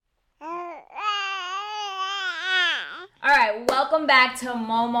right, welcome back to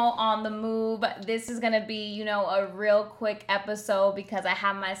Momo on the Move. This is going to be, a real quick episode because I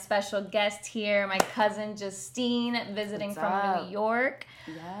have my special guest here, my cousin Justine, visiting from New York.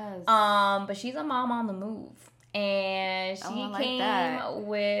 Yes. But she's a mom on the move. And she came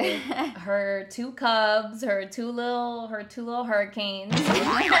with her two cubs, her two little hurricanes.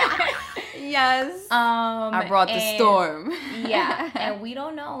 Yes. I brought the storm. Yeah, and we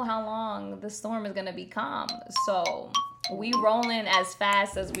don't know how long the storm is gonna be calm. So we rolling as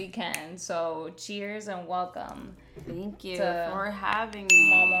fast as we can. So cheers and welcome. Thank you for having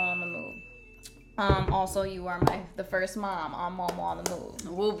me. Momo on the Move. Also, you are the first mom on Momo on the Move.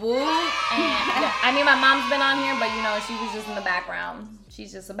 Woo woo. And my mom's been on here, but she was just in the background.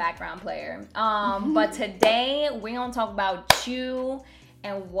 She's just a background player. But today we're gonna talk about you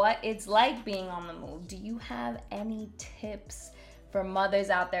and what it's like being on the move. Do you have any tips for mothers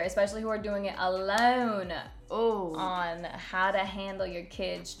out there, especially who are doing it alone, on how to handle your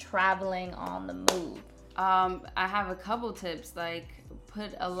kids traveling on the move? I have a couple tips, like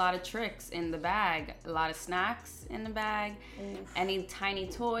put a lot of tricks in the bag, a lot of snacks in the bag, any tiny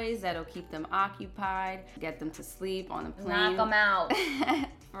toys that'll keep them occupied, get them to sleep on the plane. Knock them out.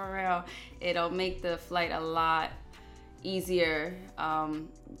 For real. It'll make the flight a lot easier.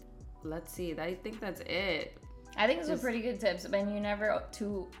 Let's see, I think that's it. I think those are pretty good tips, but you're never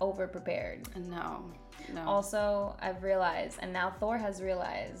too over prepared. No. Also, I've realized, and now Thor has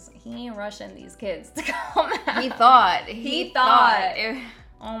realized, he ain't rushing these kids to come out. He thought.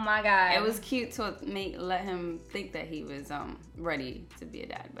 Oh my God. It was cute to let him think that he was ready to be a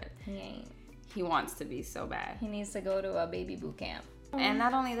dad, but he ain't. He wants to be so bad. He needs to go to a baby boot camp. And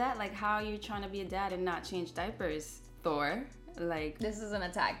not only that, like, how are you trying to be a dad and not change diapers, Thor? Like, this is an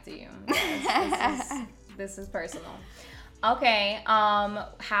attack to you. Yes, this is personal. Okay,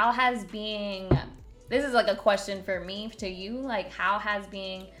 how has being, this is like a question for me to you, like, how has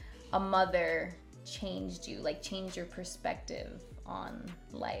being a mother changed you, like changed your perspective on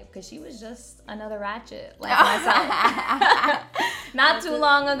life? Because she was just another ratchet like myself. Not too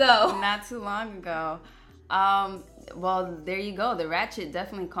long ago. Well, there you go. The ratchet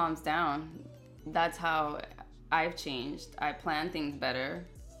definitely calms down. That's how I've changed. I plan things better.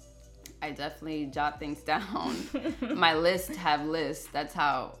 I definitely jot things down. My lists have lists. That's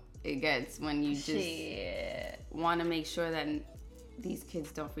how it gets when you just want to make sure that these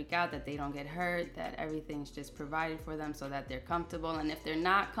kids don't freak out, that they don't get hurt, that everything's just provided for them so that they're comfortable. And if they're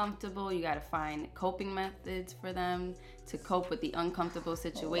not comfortable, you got to find coping methods for them to cope with the uncomfortable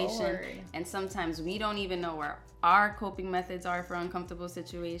situation. Lord. And sometimes we don't even know where our coping methods are for uncomfortable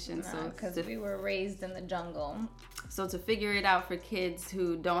situations. Because we were raised in the jungle. So to figure it out for kids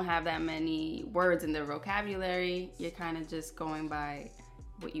who don't have that many words in their vocabulary, you're kind of just going by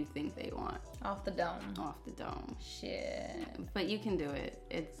what you think they want. Off the dome. Shit. But you can do it.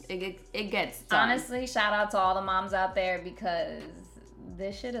 It gets done. Honestly, shout out to all the moms out there, because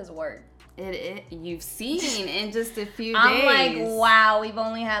this shit has worked. You've seen in just a few days. I'm like, wow, we've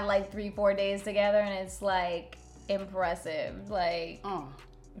only had like 3-4 days together, and it's like impressive. Like,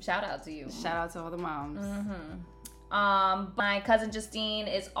 shout out to you. Shout out to all the moms. My cousin Justine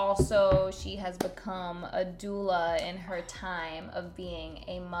she has become a doula in her time of being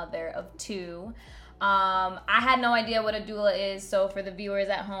a mother of 2. I had no idea what a doula is, so for the viewers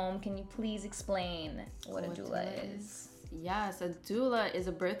at home, can you please explain what a doula is? Yes, a doula is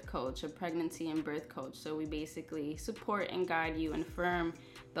a birth coach, a pregnancy and birth coach. So we basically support and guide you and affirm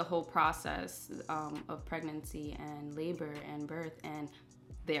the whole process of pregnancy and labor and birth and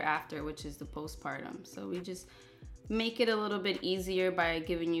thereafter, which is the postpartum. So we just make it a little bit easier by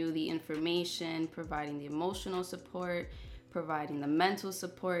giving you the information, providing the emotional support, providing the mental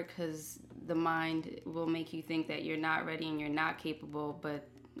support, because the mind will make you think that you're not ready and you're not capable, but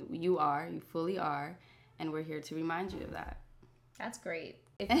you fully are, and we're here to remind you of that. That's great.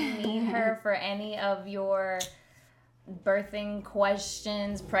 If you need her for any of your birthing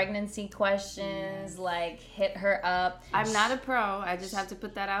questions, pregnancy questions, like, hit her up. I'm not a pro. I just have to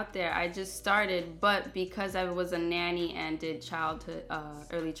put that out there. I just started, but because I was a nanny and did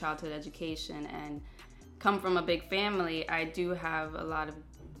early childhood education and come from a big family, I do have a lot of,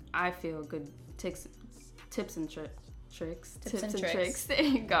 I feel, good tips and tricks. There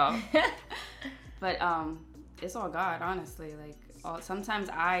you go. But it's all God, honestly. Like, sometimes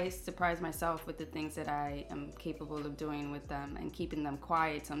I surprise myself with the things that I am capable of doing with them and keeping them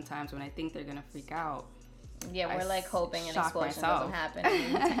quiet sometimes when I think they're gonna freak out. Yeah, we're like hoping an explosion doesn't happen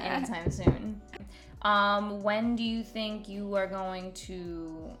anytime soon. When do you think you are going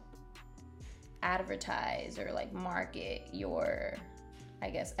to advertise or like market your,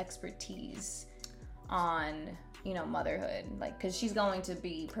 I guess, expertise on motherhood, like, because she's going to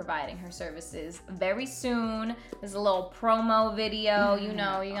be providing her services very soon. There's a little promo video. You're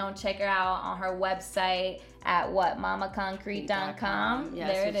gonna check her out on her website at mamaconcrete.com.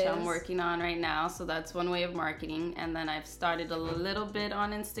 Yes, there it which is. I'm working on right now. So that's one way of marketing. And then I've started a little bit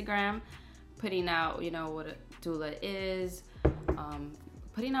on Instagram, putting out, what a doula is,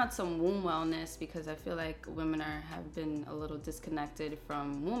 putting out some womb wellness, because I feel like women have been a little disconnected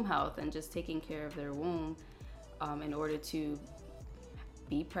from womb health and just taking care of their womb in order to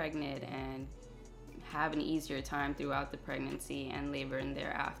be pregnant and have an easier time throughout the pregnancy and labor and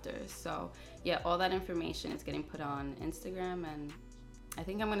thereafter. So yeah, all that information is getting put on Instagram, and I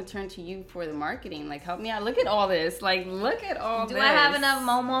think I'm gonna turn to you for the marketing. Like, help me out. Look at all this. Like, look at all this. Do I have enough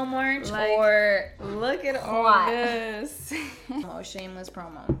Momo merch or look at all this? Oh, shameless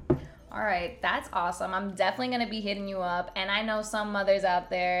promo. All right, that's awesome. I'm definitely going to be hitting you up. And I know some mothers out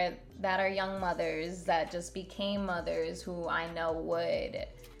there that are young mothers that just became mothers who I know would,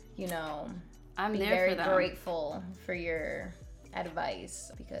 I'm be there very for them. Grateful for your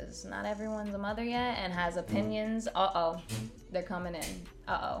advice, because not everyone's a mother yet and has opinions. They're coming in.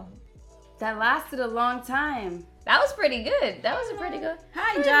 That lasted a long time. That was pretty good. That was a pretty good.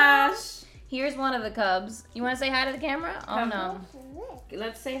 Hi, Josh. Here's one of the cubs. You want to say hi to the camera? Oh, no.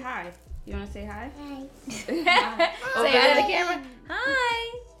 Let's say hi. You want to say hi? Hi. Say hi to the camera.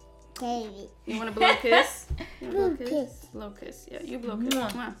 Hi. Baby. You want to blow a kiss? You wanna Blow a kiss. Blow a kiss. Yeah, you blow a kiss.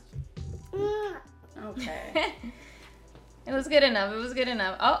 Mwah. Mwah. Okay. It was good enough.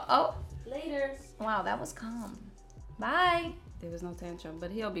 Oh. Later. Wow, that was calm. Bye. There was no tantrum,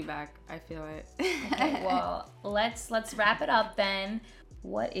 but he'll be back. I feel it. Okay, well, let's wrap it up then.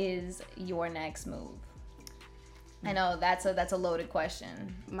 What is your next move? I know that's a loaded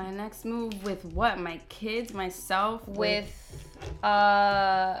question. My next move with what? My kids, myself, With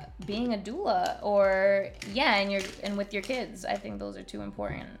being a doula, or and with your kids. I think those are two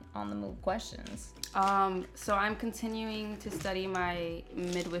important on the move questions. So I'm continuing to study my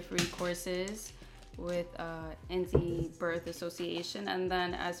midwifery courses with Indie Birth Association, and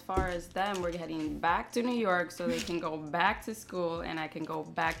then as far as them, we're heading back to New York so they can go back to school and I can go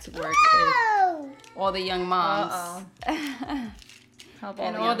back to work with all the young moms. Help all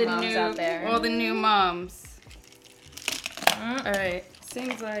And the all young the moms new out there. all the new moms. All right,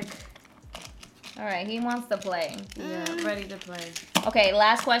 seems like All right, he wants to play. ready to play. Okay,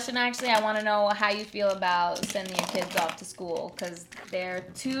 last question. Actually, I want to know how you feel about sending your kids off to school, because they're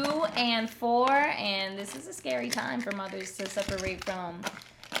 2 and 4, and this is a scary time for mothers to separate from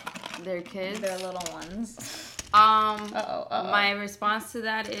Their kids. their little ones. My response to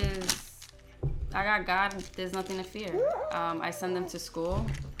that is, I got God. There's nothing to fear. I send them to school.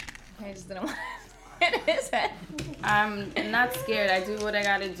 I just didn't want to hit his head. I'm not scared. I do what I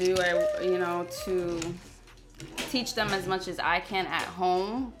gotta do. To teach them as much as I can at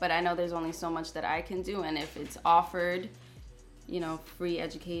home. But I know there's only so much that I can do. And if it's offered, free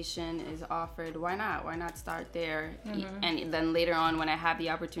education is offered, why not? Why not start there? And then later on, when I have the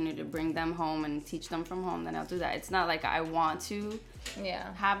opportunity to bring them home and teach them from home, then I'll do that. It's not like I want to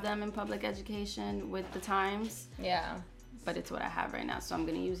have them in public education with the times. Yeah. But it's what I have right now, so I'm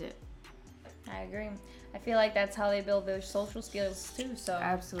gonna use it. I agree. I feel like that's how they build their social skills too. So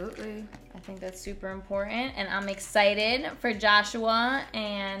Absolutely. I think that's super important, and I'm excited for Joshua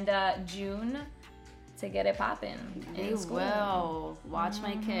and June to get it popping. They will. Watch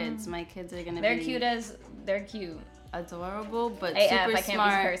my kids. My kids are gonna They're be they're cute. adorable, but AF, super I can't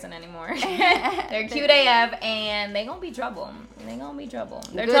smart. be cursing anymore. They're cute AF, and they gonna be trouble.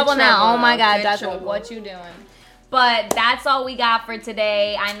 They're Good trouble now. Oh my trouble. God, Good Joshua, trouble. what you doing? But that's all we got for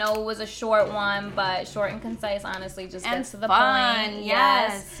today. I know it was a short one, but short and concise, honestly, just And gets to the fun. point.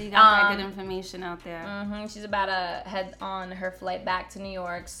 Yes, you got that good information out there. She's about to head on her flight back to New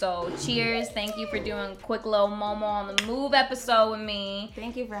York. So cheers. Thank you for doing a quick little Momo on the Move episode with me.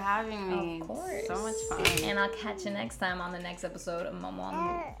 Thank you for having me. Of course. So much fun. And I'll catch you next time on the next episode of Momo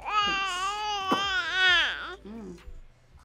on the Move. Peace.